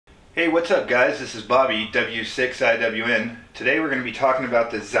Hey, what's up guys? This is Bobby, W6IWN. Today we're going to be talking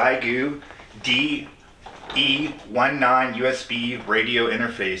about the Xiegu DE-19 USB radio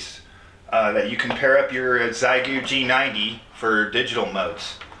interface that you can pair up your Xiegu G-90 for digital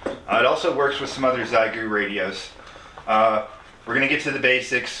modes. It also works with some other Xiegu radios. We're going to get to the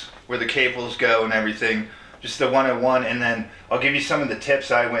basics, where the cables go and everything, just the 101, and then I'll give you some of the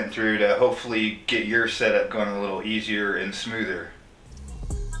tips I went through to hopefully get your setup going a little easier and smoother.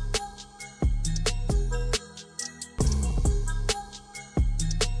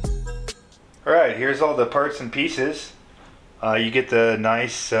 Alright, here's all the parts and pieces. You get the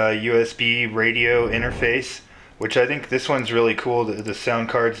nice USB radio interface, which I think this one's really cool. The sound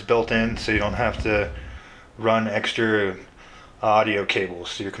card's built in, so you don't have to run extra audio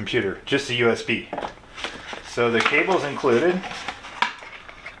cables to your computer, just the USB. So the cables included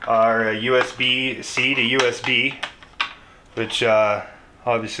are a USB-C to USB, which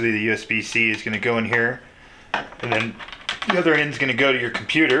obviously the USB-C is going to go in here, and then the other end is going to go to your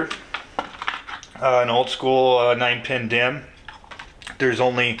computer. An old school 9-pin DIMM. There's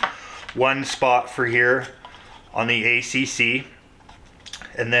only one spot for here on the ACC,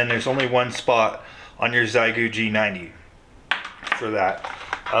 and then there's only one spot on your Xiegu G-90 for that.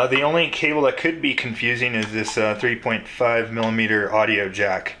 The only cable that could be confusing is this 3.5mm audio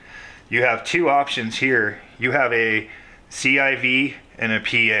jack. You have two options here. You have a CIV and a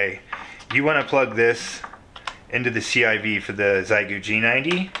PA. You want to plug this into the CIV for the Xiegu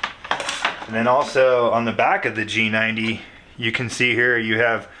G-90. And then also on the back of the G-90, you can see here you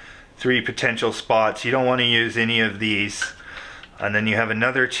have three potential spots. You don't want to use any of these. And then you have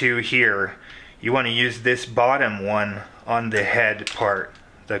another two here. You want to use this bottom one on the head part,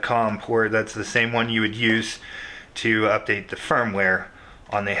 the COM port. That's the same one you would use to update the firmware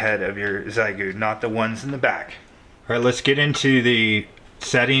on the head of your Xiegu, not the ones in the back. Alright, let's get into the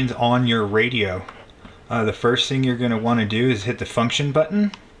settings on your radio. The first thing you're going to want to do is hit the function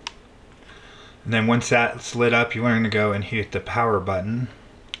button. And then once that's lit up, you want to go and hit the power button.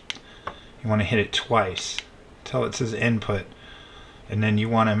 You want to hit it twice until it says input. And then you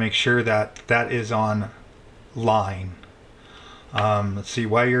want to make sure that that is on line. Let's see,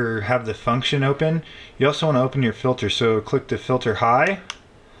 while you have the function open, you also want to open your filter. So click the filter high.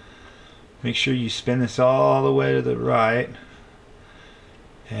 Make sure you spin this all the way to the right.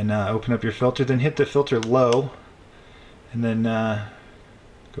 And open up your filter. Then hit the filter low. And then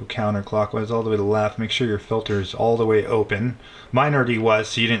go counterclockwise all the way to the left. Make sure your filter is all the way open. Mine already was,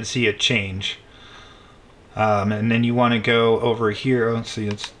 so you didn't see it change. And then you want to go over here. Let's see,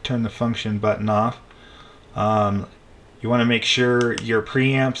 let's turn the function button off. You want to make sure your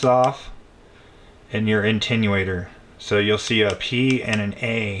preamp's off and your attenuator. So you'll see a P and an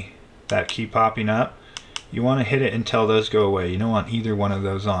A that keep popping up. You want to hit it until those go away. You don't want either one of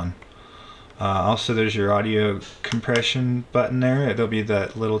those on. Also, there's your audio compression button there. There'll be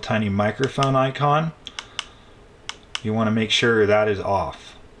that little tiny microphone icon. You want to make sure that is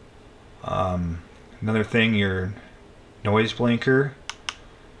off. Another thing, your noise blinker.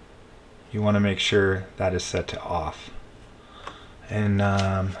 You want to make sure that is set to off. And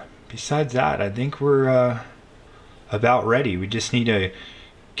besides that, I think we're about ready. We just need to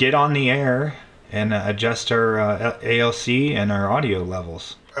get on the air and adjust our ALC and our audio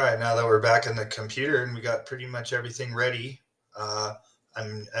levels. Alright, now that we're back in the computer and we got pretty much everything ready,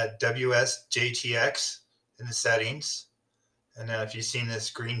 I'm at wsjt-x in the settings. And if you've seen this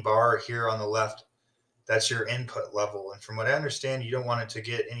green bar here on the left, that's your input level. And from what I understand, you don't want it to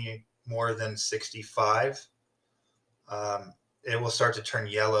get any more than 65. It will start to turn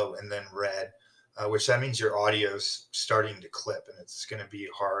yellow and then red, which that means your audio's starting to clip and it's going to be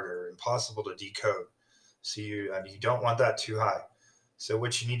hard or impossible to decode. So you don't want that too high. So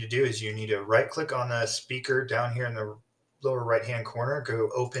what you need to do is you need to right click on the speaker down here in the lower right hand corner, go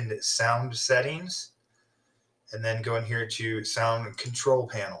open sound settings, and then go in here to sound control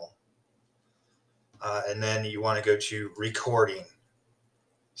panel. And then you want to go to recording.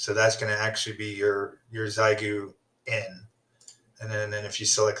 So that's going to actually be your Xiegu in. And then if you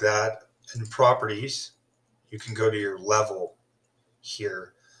select that in properties, you can go to your level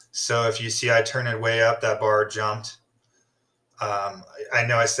here. So if you see I turn it way up, that bar jumped. I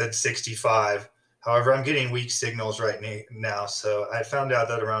know I said 65. However, I'm getting weak signals right now, so I found out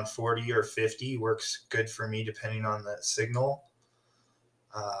that around 40 or 50 works good for me depending on the signal.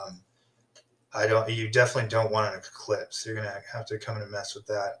 You definitely don't want an eclipse. You're gonna have to come and mess with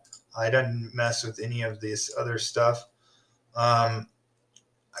that. I don't mess with any of this other stuff. I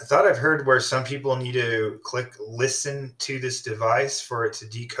thought I've heard where some people need to click listen to this device for it to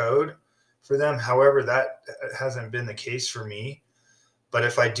decode for them. However, that hasn't been the case for me. But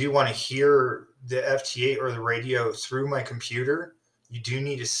if I do want to hear the FT8 or the radio through my computer, you do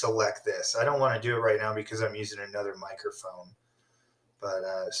need to select this. I don't want to do it right now because I'm using another microphone. But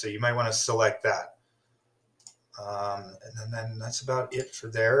so you might want to select that. And then that's about it for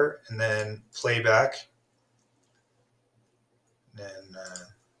there. And then playback. And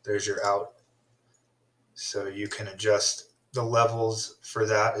there's your out. So you can adjust the levels for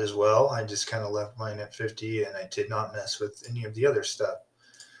that as well. I just kind of left mine at 50 and I did not mess with any of the other stuff.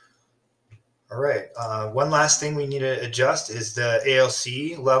 All right, one last thing we need to adjust is the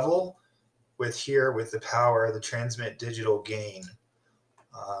ALC level with the power, the transmit digital gain.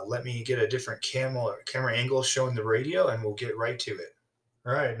 Let me get a different camera angle showing the radio and we'll get right to it.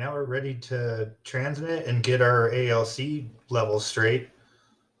 All right, now we're ready to transmit and get our ALC level straight.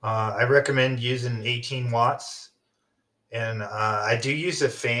 I recommend using 18 watts, and I do use a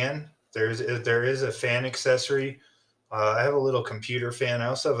fan. There is a fan accessory. I have a little computer fan. I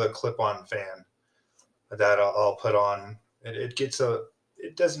also have a clip-on fan that I'll put on.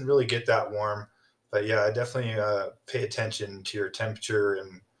 It doesn't really get that warm, but yeah, I definitely pay attention to your temperature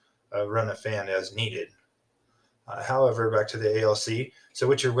and run a fan as needed. However, back to the ALC. So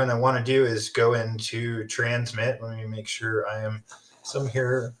what you're going to want to do is go into transmit. Let me make sure I am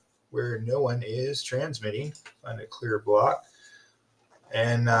somewhere where no one is transmitting. Find a clear block.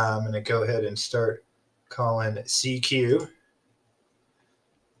 And I'm going to go ahead and start calling CQ.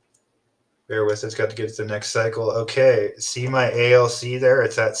 Bear with us, it's got to get to the next cycle. Okay, see my ALC there?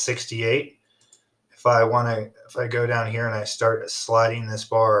 It's at 68. If I go down here and I start sliding this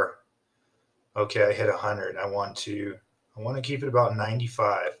bar, okay, I hit 100. I want to keep it about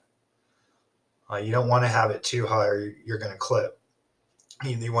 95. You don't want to have it too high or you're going to clip.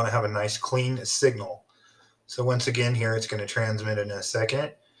 You want to have a nice clean signal. So once again here, it's going to transmit in a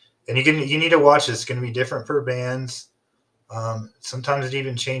second. And you need to watch this. It's going to be different per bands. Sometimes it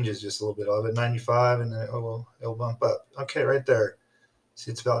even changes just a little bit. I'll have it 95 and then it'll bump up. Okay, right there.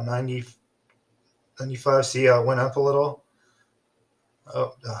 See, it's about 90, 95. See how it went up a little?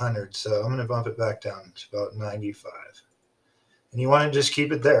 Oh, 100. So I'm going to bump it back down to about 95. And you want to just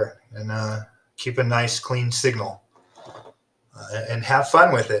keep it there and keep a nice clean signal and have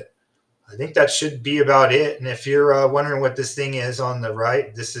fun with it. I think that should be about it. And if you're wondering what this thing is on the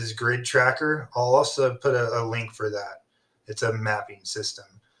right, this is Grid Tracker. I'll also put a link for that. It's a mapping system,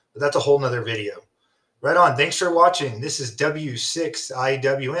 but that's a whole nother video. Right on. Thanks for watching. This is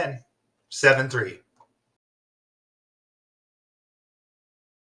W6IWN 73.